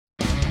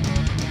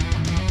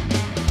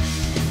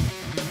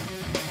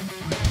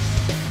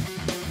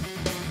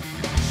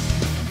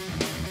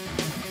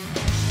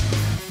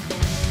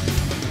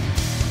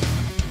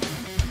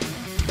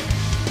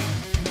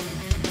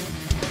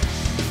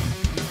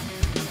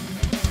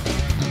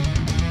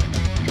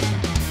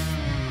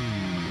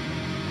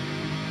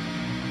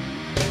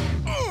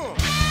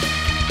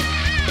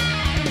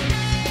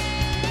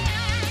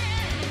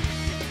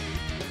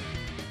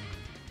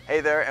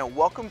Hey there, and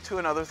welcome to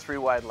another 3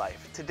 Wide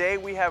Life. Today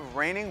we have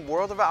reigning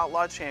World of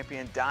Outlaw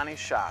champion Donny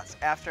Schatz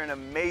after an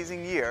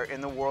amazing year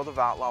in the World of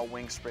Outlaw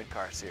Wing Sprint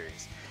Car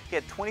Series. He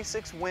had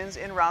 26 wins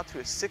en route to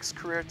his 6th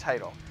career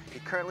title. He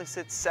currently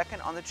sits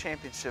second on the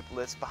championship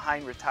list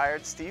behind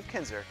retired Steve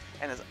Kinser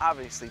and has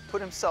obviously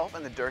put himself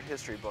in the dirt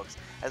history books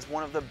as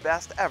one of the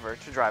best ever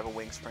to drive a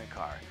wing sprint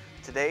car.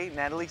 Today,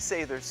 Natalie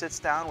Sather sits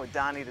down with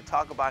Donny to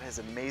talk about his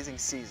amazing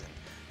season.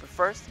 But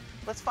first,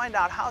 let's find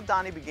out how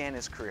Donny began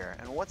his career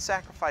and what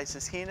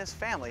sacrifices he and his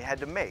family had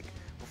to make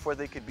before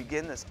they could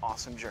begin this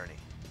awesome journey.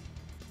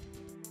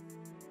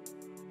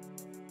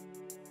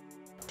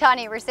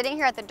 Donny, we're sitting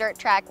here at the dirt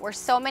track where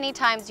so many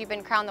times you've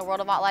been crowned the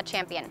World of Outlaw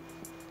champion.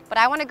 But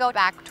I want to go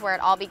back to where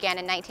it all began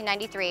in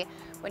 1993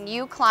 when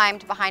you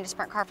climbed behind a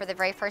sprint car for the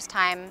very first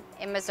time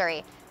in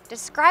Missouri.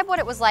 Describe what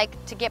it was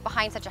like to get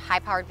behind such a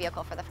high-powered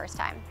vehicle for the first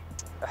time.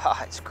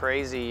 It's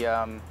crazy.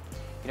 You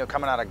know,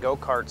 coming out of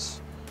go-karts,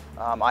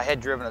 I had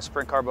driven a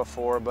sprint car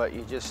before, but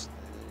you just,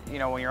 you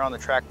know, when you're on the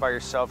track by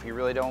yourself, you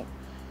really don't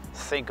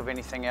think of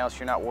anything else.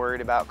 You're not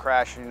worried about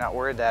crashing. You're not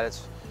worried that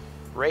it's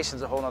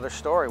racing's a whole other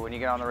story. When you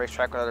get on the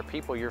racetrack with other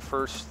people, your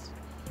first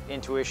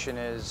intuition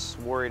is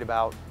worried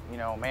about, you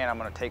know, man, I'm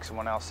going to take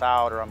someone else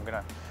out, or I'm going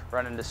to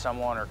run into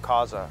someone or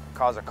cause a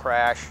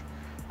crash,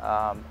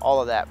 all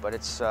of that. But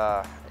it's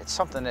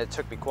something that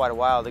took me quite a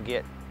while to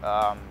get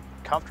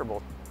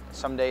comfortable.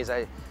 Some days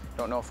I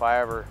don't know if I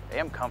ever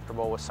am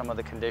comfortable with some of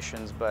the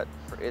conditions, but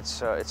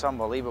it's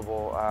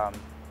unbelievable.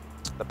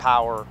 The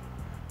power,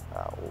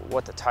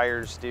 what the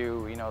tires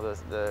do, you know,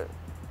 you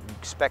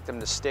expect them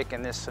to stick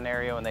in this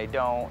scenario and they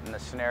don't, and the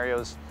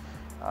scenarios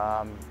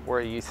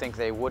where you think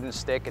they wouldn't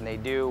stick and they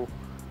do.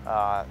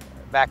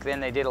 Back then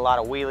they did a lot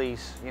of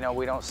wheelies, you know,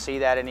 we don't see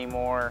that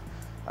anymore.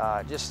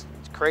 Just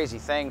crazy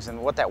things,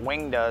 and what that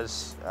wing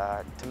does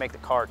to make the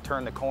car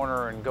turn the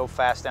corner and go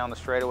fast down the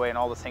straightaway and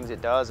all the things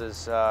it does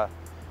is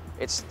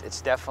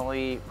it's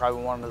definitely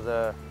probably one of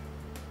the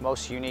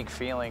most unique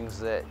feelings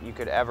that you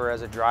could ever,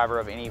 as a driver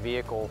of any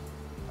vehicle,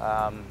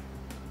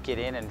 get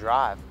in and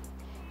drive.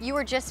 You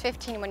were just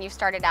 15 when you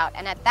started out,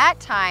 and at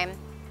that time,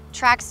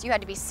 tracks you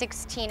had to be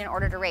 16 in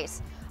order to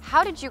race.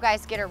 How did you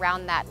guys get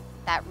around that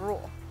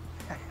rule?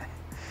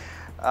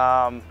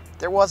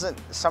 There wasn't,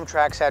 some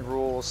tracks had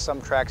rules,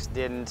 some tracks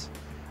didn't.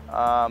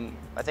 I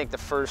think the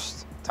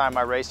first time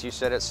I raced, you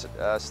said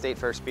at State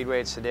Fair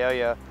Speedway at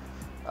Sedalia,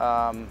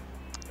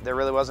 there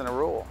really wasn't a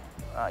rule.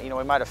 You know,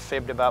 we might have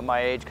fibbed about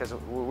my age because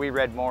we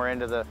read more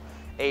into the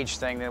age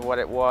thing than what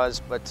it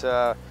was, but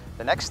the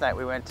next night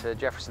we went to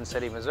Jefferson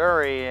City,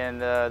 Missouri,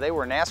 and they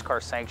were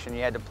NASCAR sanctioned.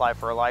 You had to apply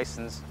for a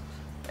license,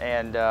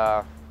 and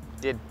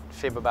did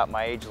fib about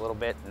my age a little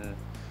bit, and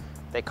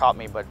they caught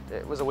me, but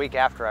it was a week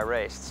after I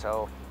raced,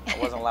 so I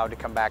wasn't allowed to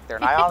come back there.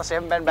 And I honestly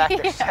haven't been back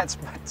there since,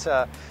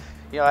 but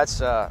you know, it's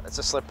a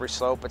slippery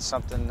slope. It's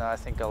something I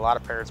think a lot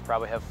of parents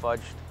probably have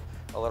fudged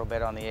a little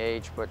bit on the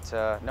age, but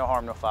no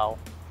harm, no foul.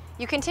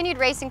 You continued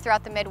racing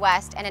throughout the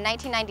Midwest, and in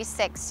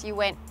 1996 you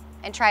went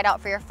and tried out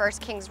for your first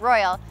Kings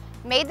Royal,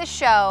 made the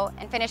show,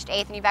 and finished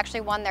 8th, and you've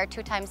actually won there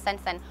 2 times since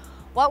then.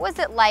 What was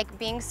it like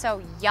being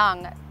so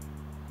young,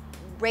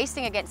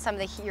 racing against some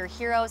of your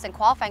heroes and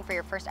qualifying for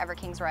your first ever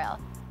Kings Royal?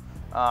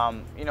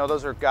 You know,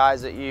 those are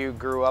guys that you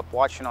grew up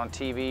watching on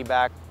TV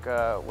back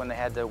when they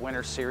had the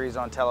Winter Series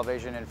on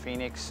television in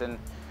Phoenix, and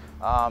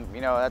you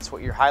know, that's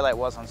what your highlight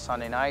was on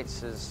Sunday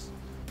nights is,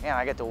 man,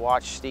 I get to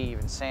watch Steve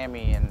and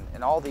Sammy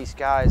and all these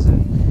guys,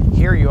 and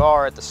here you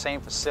are at the same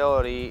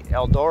facility,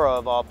 Eldora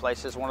of all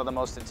places, one of the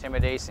most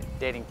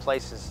intimidating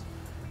places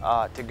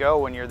to go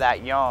when you're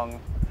that young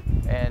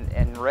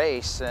and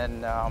race,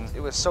 and it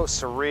was so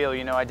surreal.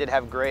 You know, I did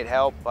have great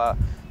help.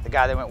 The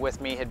guy that went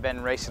with me had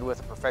been racing with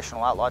a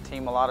professional outlaw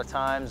team a lot of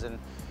times, and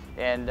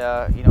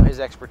you know, his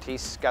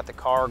expertise got the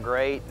car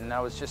great, and I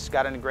was just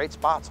got into great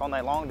spots all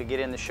night long to get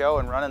in the show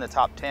and run in the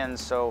top 10.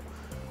 So,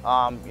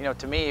 you know,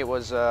 to me it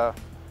was a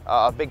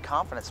big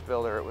confidence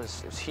builder. It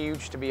was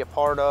huge to be a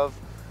part of.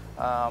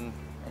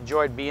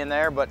 Enjoyed being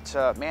there,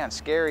 but man,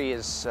 scary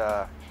is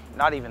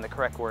not even the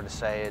correct word to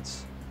say.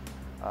 It's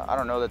I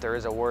don't know that there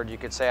is a word you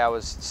could say. I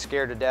was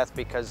scared to death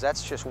because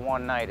that's just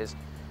one night.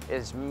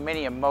 As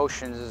many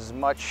emotions, as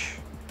much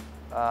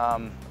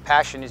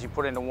passion as you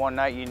put into one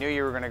night, you knew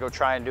you were going to go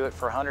try and do it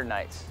for 100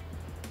 nights.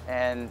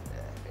 And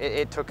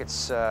it took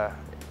its, I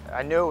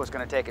knew it was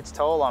going to take its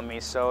toll on me,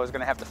 so I was going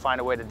to have to find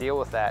a way to deal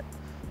with that.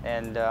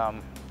 And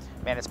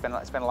man, it's been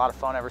a lot of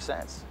fun ever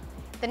since.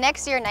 The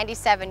next year, in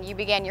 '97, you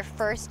began your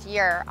first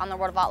year on the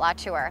World of Outlaw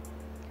Tour.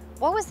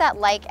 What was that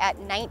like at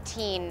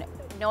 19,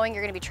 knowing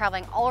you're going to be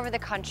traveling all over the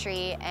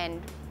country,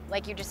 and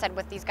like you just said,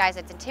 with these guys,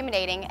 it's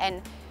intimidating,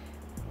 and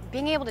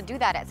being able to do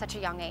that at such a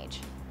young age?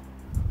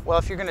 Well,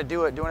 if you're going to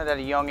do it, doing it at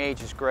a young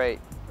age is great.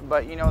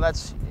 But you know,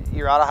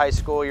 you're out of high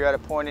school, you're at a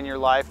point in your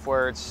life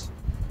where it's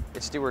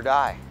do or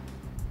die.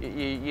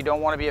 You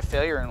don't want to be a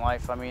failure in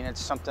life. I mean,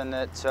 it's something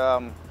that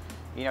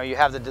you know, you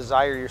have the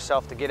desire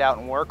yourself to get out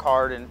and work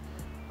hard, and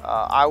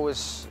I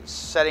was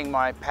setting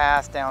my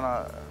path down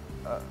a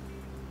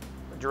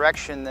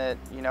direction that,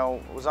 you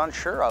know, was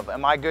unsure of.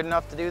 Am I good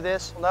enough to do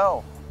this?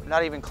 No,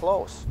 not even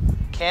close.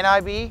 Can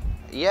I be?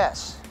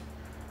 Yes.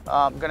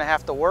 I'm gonna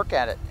have to work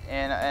at it,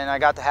 and I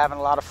got to having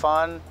a lot of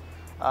fun,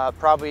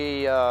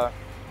 probably a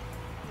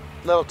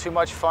little too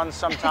much fun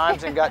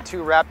sometimes and got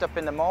too wrapped up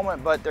in the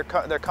moment, but there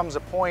comes a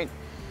point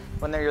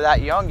when you're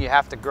that young, you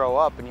have to grow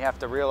up and you have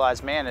to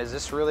realize, man, is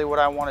this really what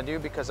I want to do?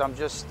 Because I'm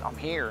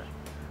here.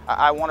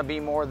 I want to be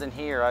more than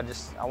here.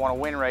 I want to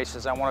win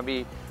races. I want to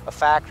be a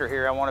factor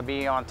here. I want to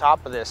be on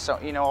top of this. So,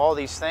 you know, all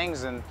these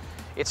things, and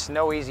it's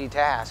no easy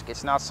task.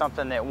 It's not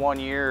something that 1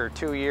 year or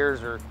 2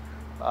 years or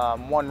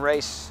one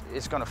race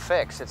is going to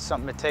fix. It's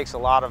something that takes a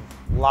lot of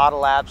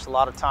laps, a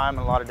lot of time,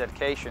 and a lot of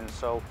dedication.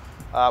 So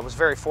I was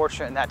very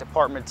fortunate in that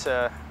department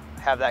to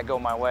have that go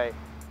my way.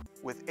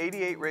 With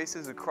 88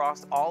 races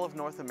across all of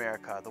North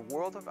America, the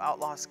World of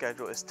Outlaw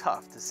schedule is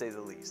tough to say the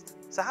least.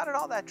 So how did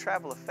all that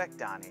travel affect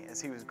Donny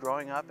as he was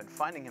growing up and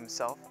finding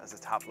himself as a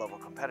top-level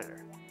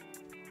competitor?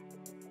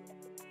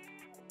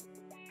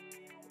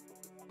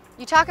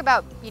 You talk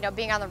about, you know,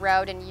 being on the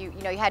road and you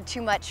had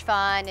too much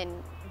fun, and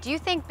do you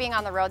think being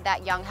on the road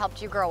that young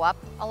helped you grow up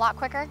a lot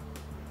quicker?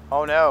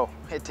 Oh no,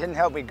 it didn't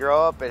help me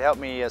grow up. It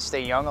helped me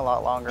stay young a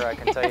lot longer, I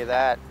can tell you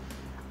that.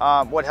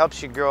 What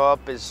helps you grow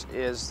up is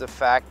the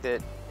fact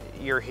that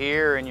you're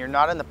here and you're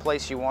not in the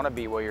place you want to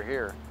be while you're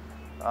here.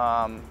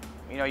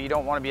 You know, you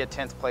don't want to be a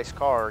 10th place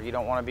car. You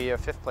don't want to be a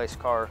 5th place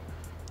car.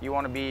 You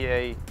want to be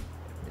a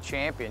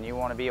champion. You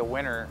want to be a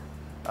winner.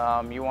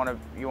 You want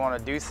to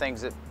do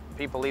things that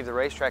people leave the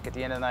racetrack at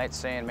the end of the night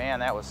saying, man,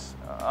 that was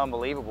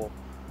unbelievable.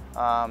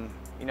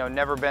 You know,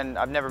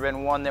 I've never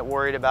been one that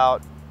worried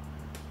about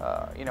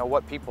you know,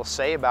 what people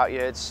say about you.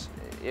 It's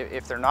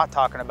if they're not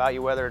talking about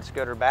you, whether it's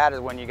good or bad, is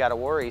when you got to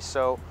worry.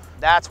 So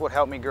that's what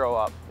helped me grow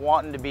up,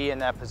 wanting to be in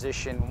that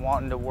position,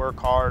 wanting to work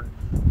hard,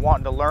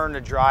 wanting to learn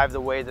to drive the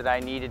way that I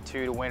needed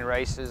to win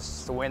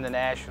races, to win the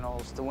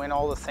Nationals, to win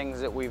all the things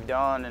that we've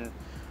done. And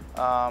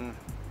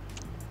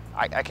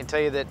I can tell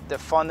you that the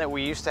fun that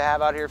we used to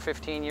have out here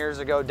 15 years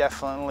ago,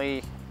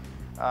 definitely,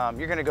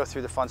 you're going to go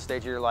through the fun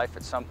stage of your life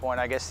at some point.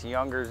 I guess the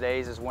younger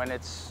days is when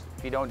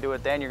if you don't do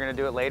it then, you're going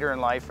to do it later in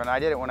life, and I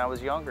did it when I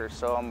was younger,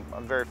 so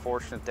I'm very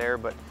fortunate there.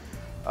 But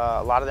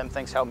a lot of them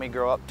things helped me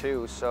grow up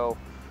too, so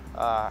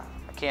I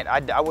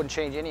wouldn't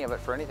change any of it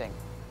for anything.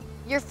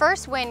 Your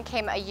first win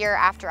came a year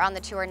after on the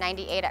Tour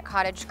 98 at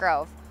Cottage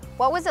Grove.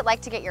 What was it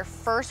like to get your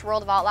first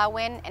World of Outlaw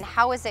win, and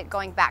how is it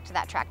going back to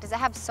that track? Does it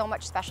have so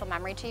much special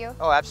memory to you?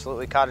 Oh,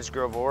 absolutely. Cottage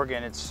Grove,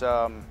 Oregon.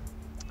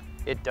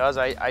 It does.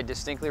 I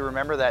distinctly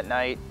remember that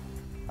night.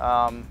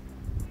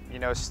 You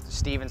know,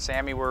 Steve and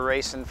Sammy were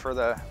racing for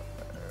the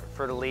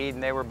lead,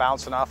 and they were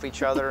bouncing off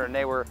each other, and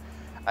they were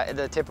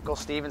the typical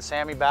Steve and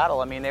Sammy battle.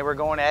 I mean, they were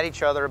going at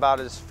each other about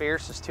as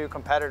fierce as two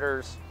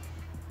competitors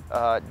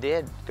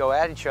did go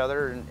at each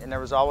other, and there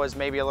was always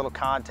maybe a little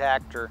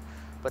contact,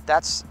 but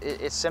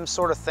it's some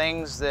sort of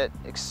things that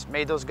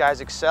made those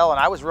guys excel. And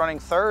I was running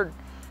third,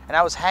 and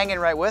I was hanging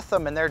right with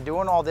them, and they're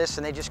doing all this,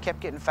 and they just kept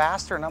getting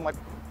faster, and I'm like,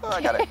 oh,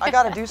 I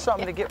gotta do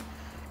something to get.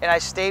 And I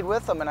stayed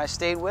with them, and I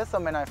stayed with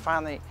them, and I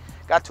finally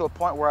got to a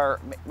point where,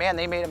 man,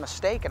 they made a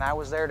mistake, and I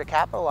was there to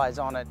capitalize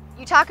on it.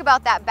 You talk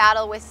about that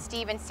battle with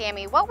Steve and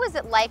Sammy. What was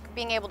it like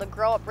being able to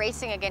grow up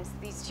racing against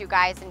these two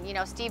guys? And you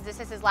know, Steve,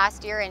 this is his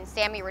last year, and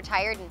Sammy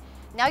retired, and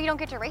now you don't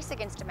get to race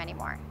against him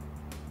anymore.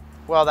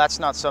 Well, that's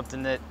not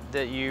something that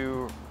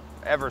you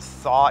ever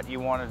thought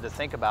you wanted to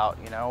think about,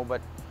 you know,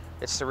 but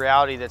it's the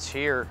reality that's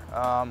here.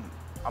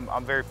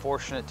 I'm very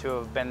fortunate to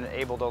have been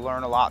able to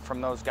learn a lot from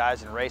those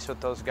guys and race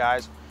with those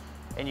guys.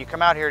 And you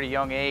come out here at a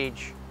young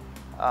age,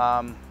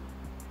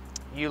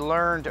 you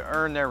learn to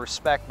earn their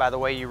respect by the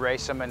way you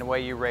race them and the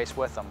way you race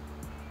with them.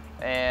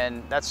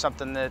 And that's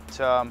something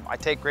that I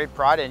take great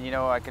pride in. You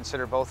know, I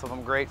consider both of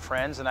them great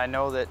friends, and I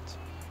know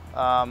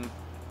that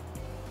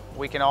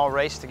we can all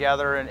race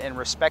together and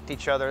respect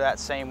each other that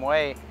same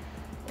way.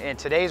 In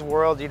today's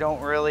world, you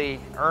don't really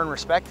earn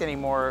respect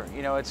anymore.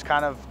 You know, it's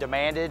kind of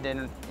demanded,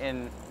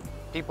 and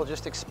people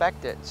just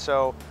expect it.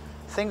 So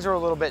things are a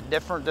little bit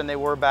different than they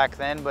were back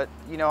then, but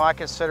you know, I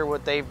consider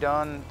what they've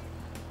done,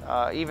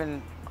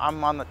 even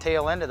I'm on the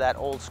tail end of that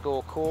old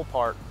school cool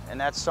part,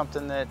 and that's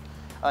something that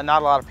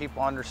not a lot of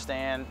people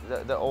understand,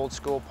 the old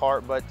school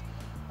part, but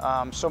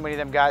so many of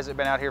them guys that have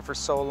been out here for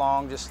so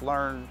long just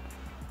learn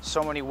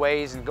so many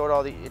ways and go to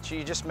all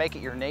you just make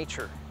it your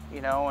nature,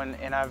 you know,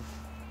 and I've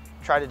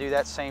tried to do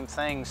that same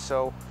thing.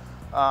 So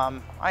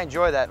I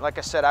enjoy that. Like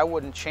I said, I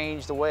wouldn't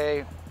change the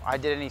way I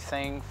did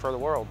anything for the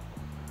world.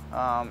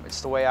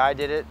 It's the way I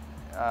did it.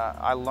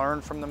 I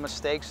learned from the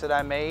mistakes that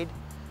I made.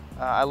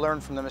 I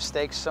learned from the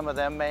mistakes some of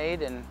them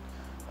made, and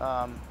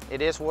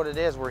it is what it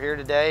is. We're here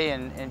today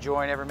and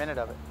enjoying every minute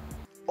of it.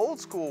 Old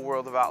school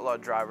World of Outlaw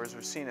drivers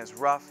were seen as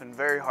rough and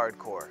very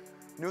hardcore.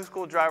 New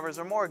school drivers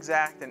are more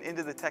exact and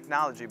into the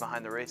technology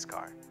behind the race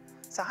car.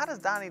 So how does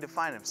Donny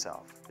define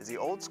himself? Is he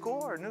old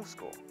school or new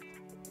school?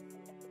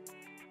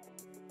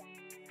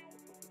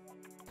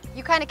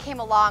 You kind of came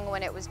along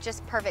when it was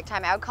just perfect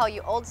time. I would call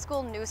you old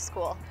school, new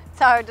school. That's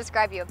how I would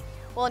describe you.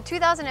 Well, in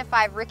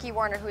 2005, Ricky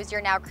Warner, who is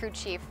your now crew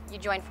chief, you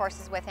joined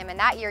forces with him, and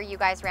that year you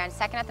guys ran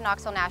second at the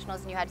Knoxville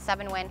Nationals and you had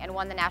 7 wins and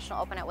won the National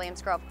Open at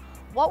Williams Grove.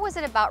 What was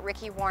it about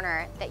Ricky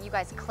Warner that you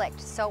guys clicked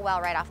so well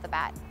right off the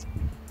bat?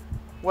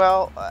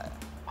 Well,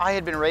 I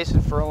had been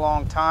racing for a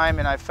long time,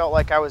 and I felt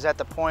like I was at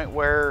the point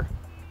where,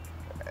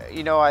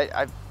 you know,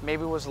 I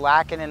maybe was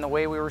lacking in the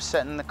way we were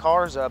setting the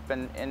cars up.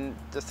 And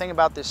the thing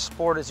about this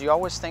sport is you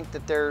always think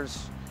that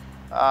there's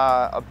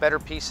a better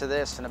piece of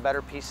this and a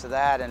better piece of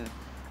that, and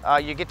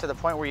you get to the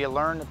point where you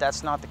learn that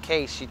that's not the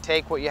case. You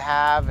take what you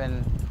have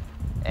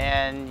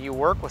and you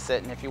work with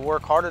it, and if you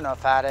work hard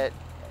enough at it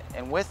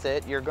and with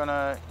it, you're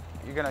gonna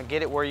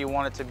get it where you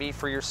want it to be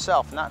for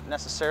yourself, not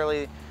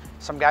necessarily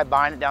some guy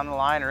buying it down the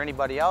line or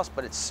anybody else,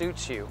 but it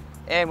suits you.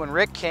 And when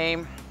Rick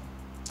came,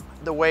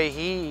 the way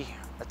he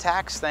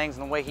attacks things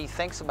and the way he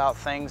thinks about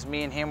things,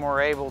 me and him were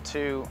able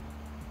to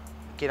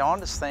get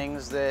onto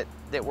things that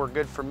were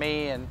good for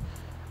me and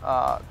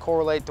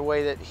correlate the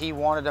way that he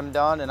wanted them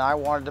done and I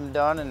wanted them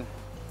done. And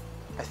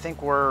I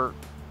think we're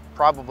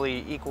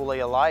probably equally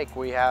alike.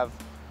 We have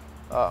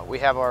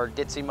our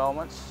ditzy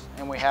moments,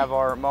 and we have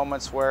our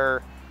moments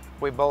where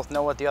we both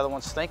know what the other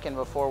one's thinking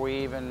before we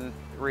even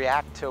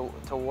react to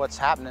what's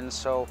happening.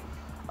 So,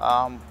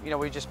 you know,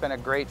 we've just been a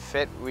great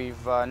fit.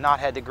 We've not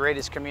had the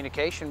greatest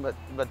communication,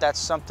 but that's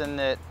something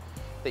that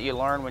you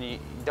learn when you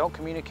don't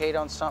communicate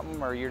on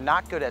something or you're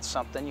not good at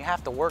something. You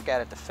have to work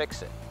at it to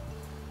fix it.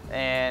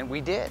 And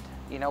we did.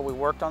 You know, we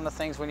worked on the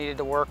things we needed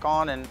to work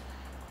on, and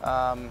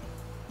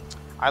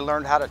I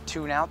learned how to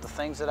tune out the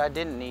things that I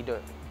didn't need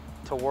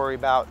to worry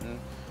about.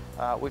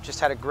 And we've just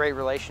had a great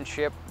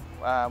relationship.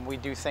 We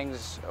do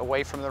things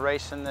away from the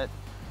racing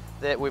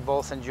that we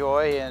both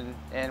enjoy,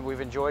 and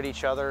we've enjoyed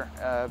each other.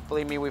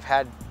 Believe me, we've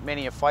had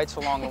many fights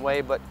along the way,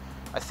 but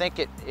I think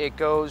it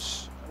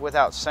goes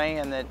without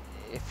saying that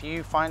if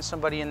you find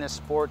somebody in this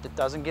sport that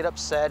doesn't get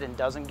upset and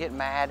doesn't get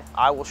mad,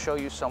 I will show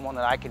you someone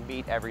that I can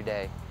beat every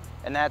day.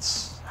 And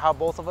that's how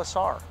both of us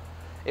are.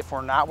 If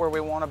we're not where we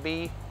want to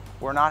be,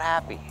 we're not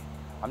happy.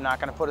 I'm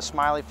not going to put a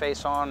smiley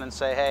face on and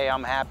say, hey,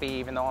 I'm happy,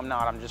 even though I'm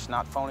not. I'm just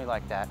not phony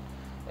like that.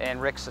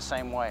 And Rick's the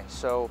same way.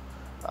 So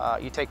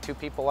you take two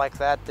people like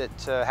that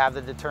have the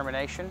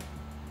determination,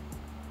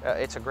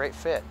 it's a great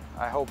fit.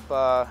 I hope,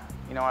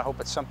 you know, I hope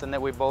it's something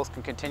that we both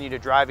can continue to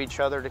drive each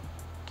other to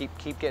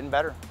keep getting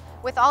better.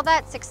 With all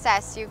that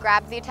success, you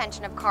grabbed the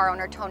attention of car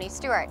owner Tony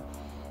Stewart.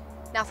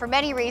 Now, for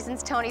many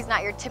reasons, Tony's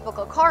not your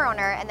typical car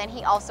owner, and then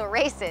he also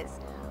races.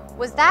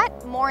 Was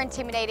that more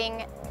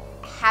intimidating,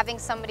 having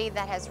somebody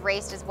that has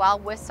raced as well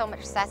with so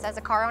much success as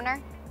a car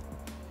owner?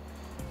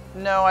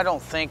 No, I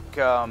don't think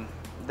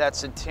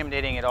that's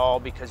intimidating at all,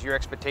 because your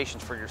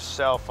expectations for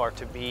yourself are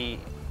to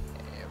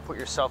put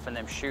yourself in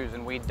them shoes,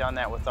 and we'd done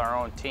that with our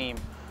own team.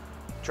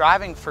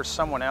 Driving for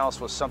someone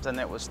else was something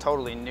that was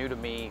totally new to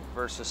me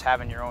versus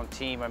having your own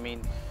team. I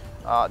mean,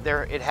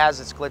 it has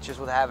its glitches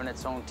with having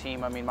its own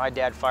team. I mean, my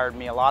dad fired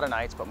me a lot of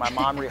nights, but my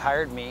mom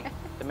rehired me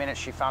the minute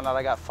she found out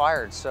I got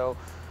fired. So,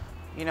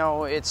 you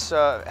know, it's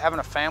having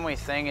a family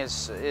thing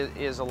is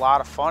a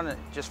lot of fun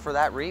just for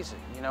that reason.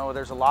 You know,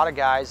 there's a lot of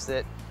guys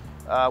that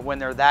when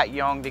they're that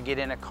young to get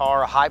in a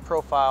car, a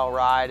high-profile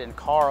ride and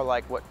car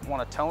like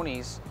one of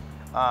Tony's,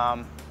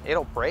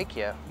 it'll break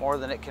you more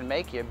than it can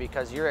make you,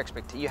 because you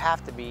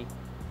have to be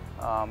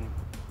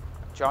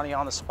Johnny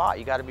on the spot.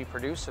 You got to be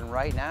producing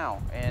right now,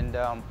 and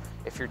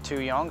if you're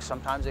too young,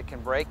 sometimes it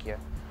can break you.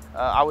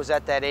 I was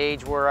at that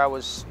age where I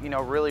was, you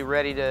know, really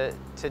ready to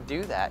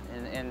do that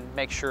and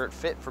make sure it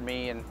fit for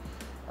me. And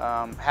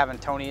having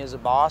Tony as a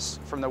boss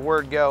from the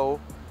word go,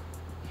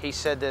 he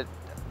said that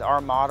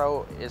our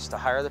motto is to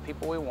hire the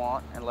people we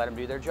want and let them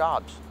do their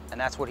jobs, and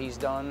that's what he's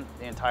done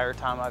the entire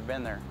time I've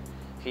been there.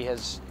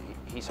 He's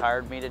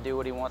hired me to do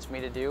what he wants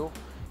me to do.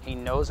 He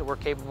knows that we're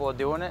capable of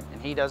doing it,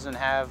 and he doesn't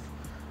have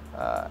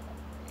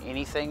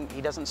anything,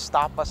 he doesn't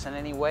stop us in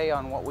any way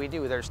on what we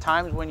do. There's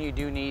times when you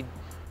do need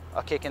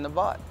a kick in the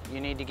butt. You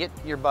need to get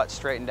your butt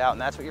straightened out,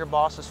 and that's what your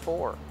boss is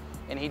for.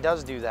 And he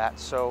does do that.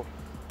 So,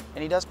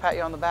 and he does pat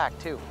you on the back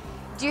too.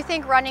 Do you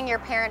think running your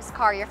parents'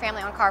 car, your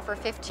family-owned car, for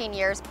 15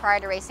 years prior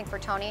to racing for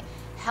Tony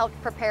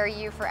helped prepare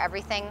you for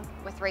everything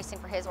with racing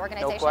for his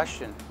organization? No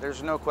question.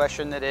 There's no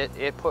question that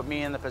it put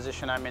me in the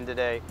position I'm in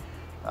today.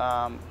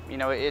 You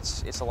know,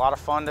 it's a lot of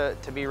fun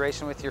to be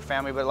racing with your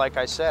family, but like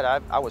I said,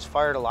 I was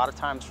fired a lot of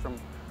times from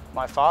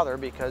my father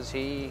because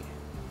he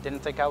didn't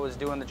think I was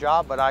doing the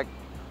job, but I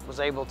was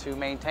able to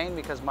maintain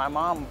because my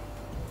mom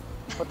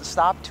put the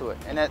stop to it.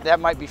 And that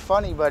might be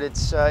funny, but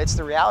it's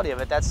the reality of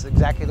it. That's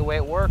exactly the way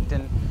it worked.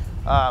 And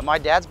my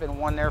dad's been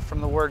one there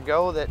from the word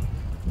go that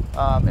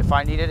if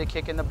I needed a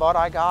kick in the butt,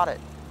 I got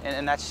it.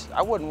 And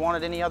I wouldn't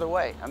want it any other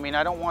way. I mean,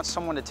 I don't want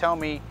someone to tell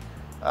me,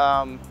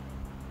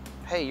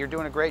 hey, you're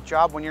doing a great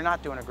job when you're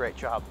not doing a great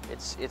job.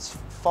 It's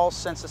false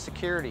sense of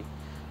security.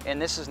 And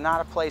this is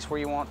not a place where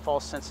you want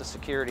false sense of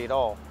security at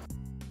all.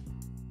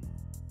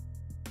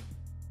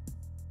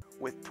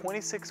 With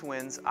 26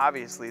 wins,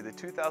 obviously the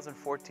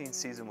 2014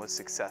 season was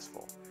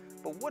successful.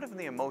 But what have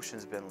the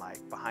emotions been like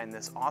behind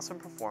this awesome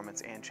performance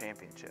and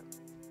championship?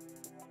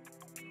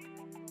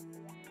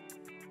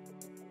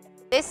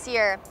 This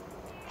year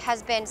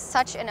has been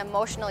such an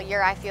emotional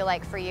year, I feel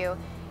like, for you.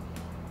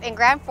 In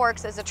Grand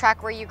Forks is a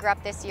track where you grew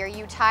up this year.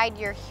 You tied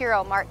your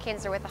hero, Mark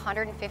Kinzer, with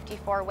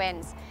 154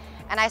 wins.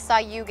 And I saw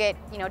you get,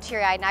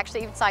 teary-eyed, and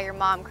actually even saw your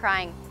mom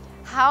crying.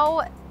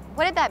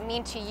 What did that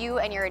mean to you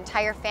and your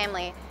entire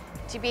family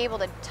to be able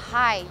to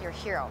tie your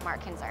hero,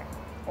 Mark Kinzer?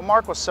 Well,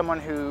 Mark was someone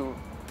who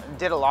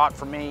did a lot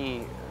for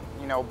me,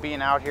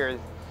 being out here.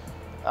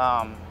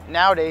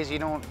 Nowadays,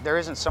 there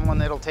isn't someone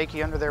that'll take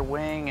you under their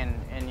wing and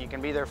you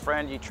can be their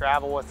friend, you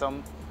travel with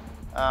them.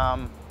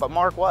 But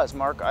Mark,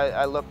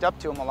 I looked up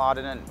to him a lot,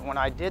 and when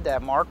I did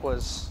that,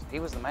 he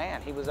was the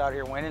man. He was out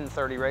here winning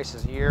 30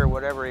 races a year,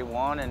 whatever he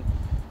won, and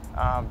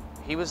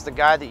he was the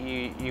guy that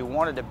you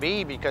wanted to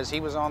be because he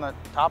was on the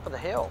top of the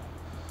hill.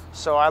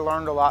 So I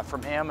learned a lot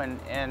from him,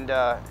 and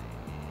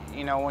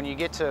when you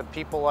get to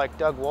people like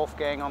Doug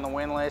Wolfgang on the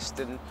win list,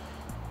 and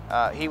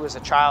he was a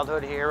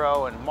childhood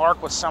hero, and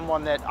Mark was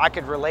someone that I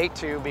could relate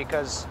to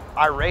because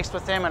I raced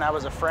with him and I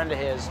was a friend of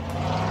his.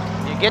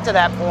 You get to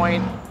that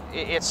point,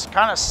 it's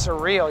kind of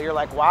surreal. You're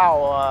like,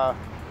 wow,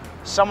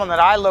 someone that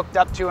I looked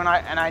up to, and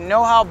I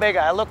know how big.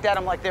 I looked at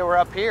them like they were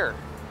up here,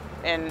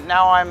 and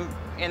now I'm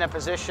in a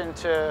position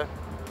to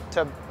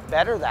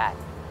better that,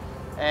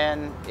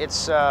 and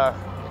it's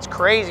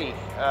crazy.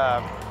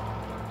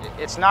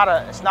 It's not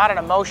an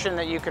emotion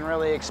that you can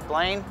really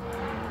explain,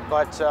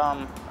 but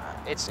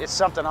it's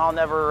something I'll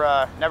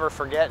never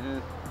forget,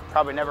 and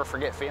probably never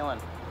forget feeling.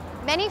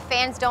 Many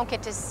fans don't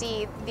get to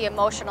see the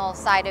emotional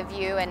side of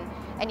you, and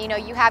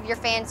you have your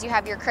fans, you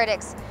have your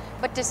critics,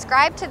 but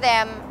describe to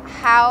them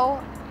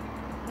how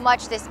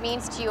much this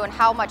means to you and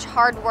how much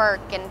hard work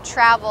and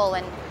travel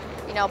and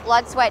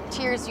blood, sweat, and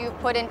tears you've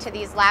put into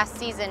these last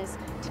seasons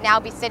to now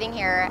be sitting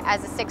here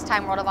as a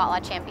 6-time World of Outlaw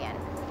champion.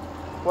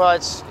 Well,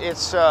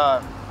 it's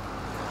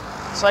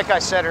like I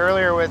said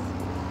earlier, when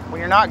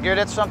you're not good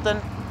at something,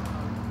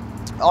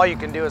 all you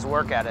can do is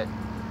work at it,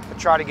 but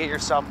try to get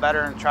yourself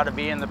better and try to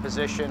be in the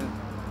position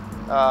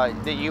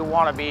that you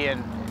want to be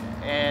in.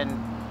 And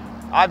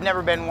I've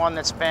never been one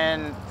that's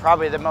been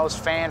probably the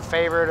most fan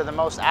favorite or the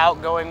most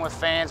outgoing with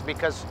fans,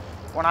 because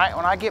when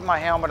I get my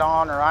helmet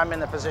on or I'm in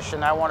the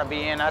position I want to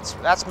be in,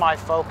 that's my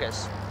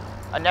focus.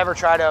 I never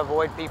try to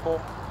avoid people.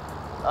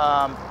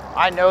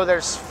 I know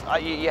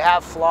you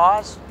have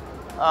flaws,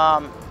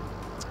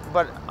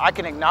 but I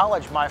can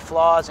acknowledge my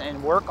flaws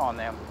and work on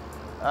them.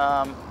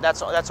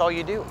 That's all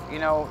you do.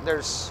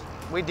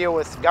 We deal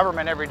with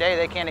government every day.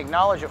 They can't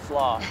acknowledge a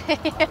flaw.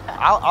 Yeah.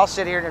 I'll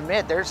sit here and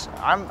admit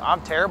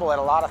I'm terrible at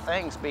a lot of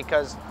things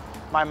because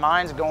my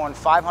mind's going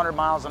 500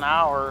 miles an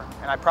hour,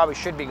 and I probably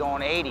should be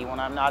going 80 when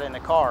I'm not in the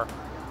car.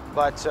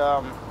 But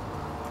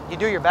you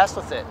do your best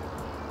with it,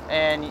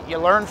 and you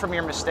learn from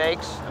your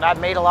mistakes, and I've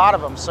made a lot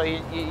of them, so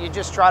you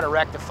just try to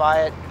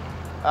rectify it.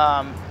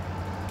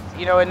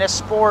 In this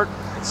sport,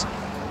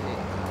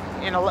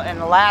 in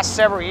the last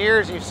several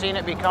years, you've seen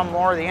it become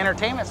more the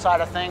entertainment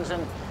side of things,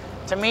 and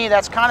to me,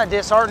 that's kind of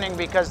disheartening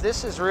because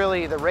this is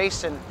really the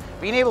racing.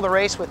 Being able to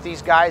race with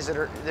these guys that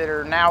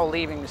are now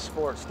leaving the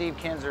sport, Steve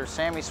Kinzer,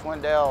 Sammy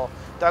Swindell,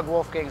 Doug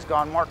Wolfgang's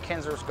gone, Mark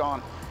Kinzer's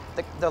gone.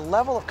 The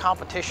level of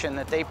competition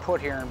that they put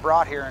here and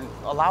brought here and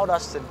allowed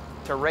us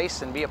to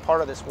race and be a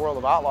part of this World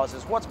of Outlaws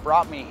is what's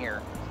brought me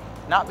here.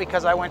 Not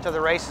because I went to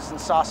the races and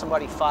saw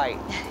somebody fight,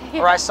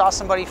 or I saw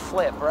somebody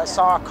flip, or I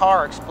saw a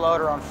car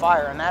explode or on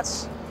fire, and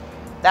that's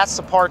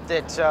the part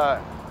that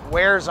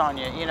wears on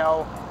you.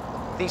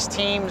 These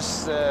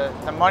teams,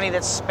 the money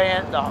that's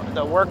spent,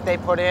 the work they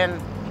put in,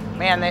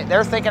 man,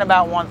 they're thinking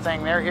about one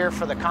thing. They're here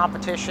for the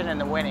competition and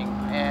the winning,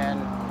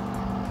 and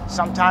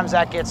sometimes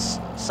that gets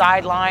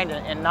sidelined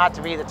and not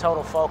to be the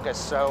total focus.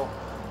 So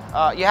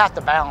you have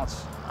to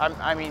balance.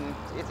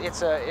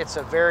 It's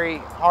a very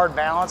hard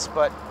balance,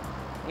 but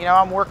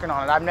I'm working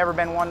on it. I've never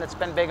been one that's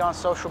been big on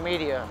social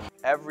media.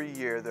 Every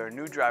year, there are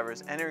new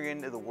drivers entering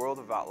into the World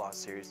of Outlaw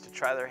series to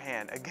try their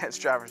hand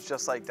against drivers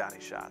just like Donny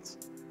Schatz.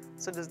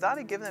 So does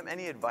Donny give them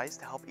any advice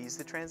to help ease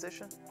the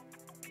transition?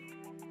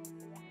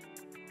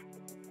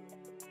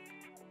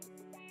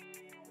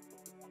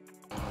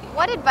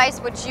 What advice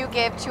would you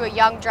give to a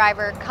young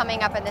driver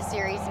coming up in the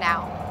series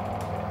now?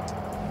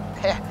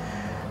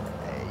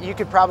 You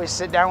could probably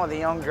sit down with a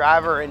young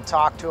driver and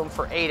talk to him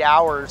for 8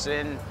 hours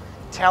and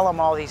tell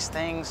them all these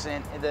things,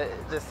 and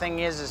the thing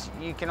is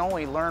you can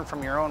only learn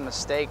from your own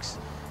mistakes.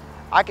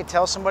 I could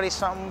tell somebody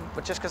something,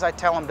 but just because I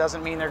tell them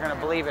doesn't mean they're going to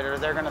believe it or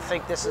they're going to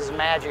think this is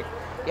magic.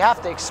 You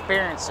have to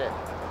experience it,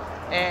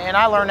 and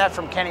I learned that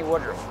from Kenny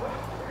Woodruff.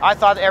 I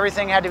thought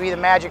everything had to be the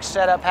magic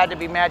setup, had to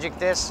be magic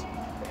this,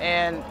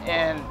 and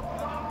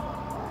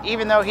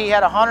even though he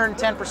had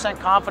 110%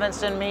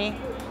 confidence in me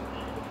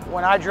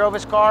when I drove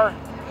his car,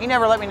 he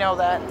never let me know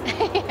that.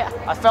 Yeah.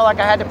 I felt like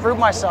I had to prove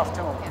myself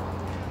to him. Yeah.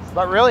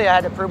 But really, I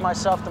had to prove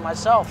myself to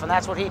myself, and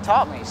that's what he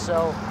taught me.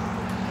 So,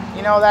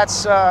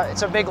 it's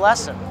a big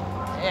lesson.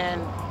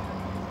 And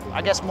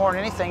I guess more than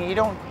anything, you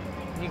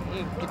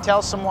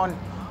tell someone,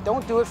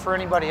 don't do it for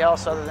anybody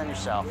else other than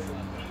yourself.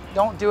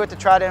 Don't do it to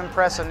try to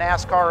impress a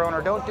NASCAR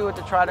owner. Don't do it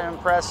to try to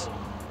impress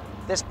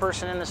this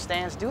person in the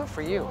stands. Do it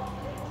for you.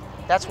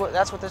 that's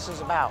what this is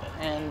about,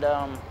 and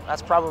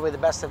that's probably the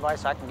best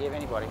advice I can give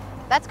anybody.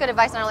 That's good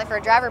advice not only for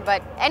a driver,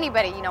 but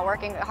anybody, you know,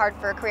 working hard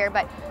for a career.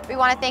 But we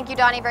want to thank you,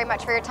 Donny, very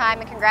much for your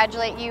time and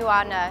congratulate you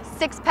on a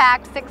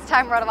six-pack,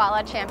 six-time World of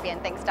Outlaw champion.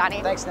 Thanks,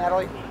 Donny. Thanks,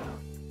 Natalie.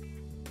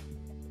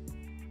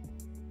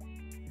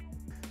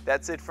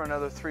 That's it for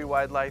another 3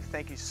 Wide Life.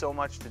 Thank you so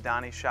much to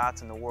Donny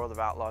Schatz and the World of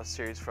Outlaws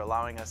series for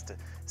allowing us to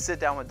sit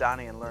down with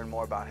Donny and learn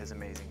more about his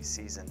amazing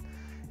season.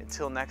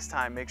 Until next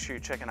time, make sure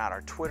you're checking out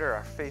our Twitter,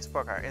 our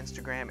Facebook, our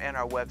Instagram, and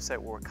our website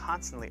where we're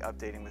constantly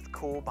updating with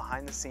cool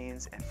behind the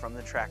scenes and from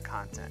the track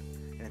content.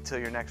 And until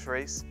your next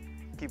race,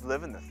 keep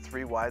living the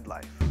 3 Wide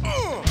Life.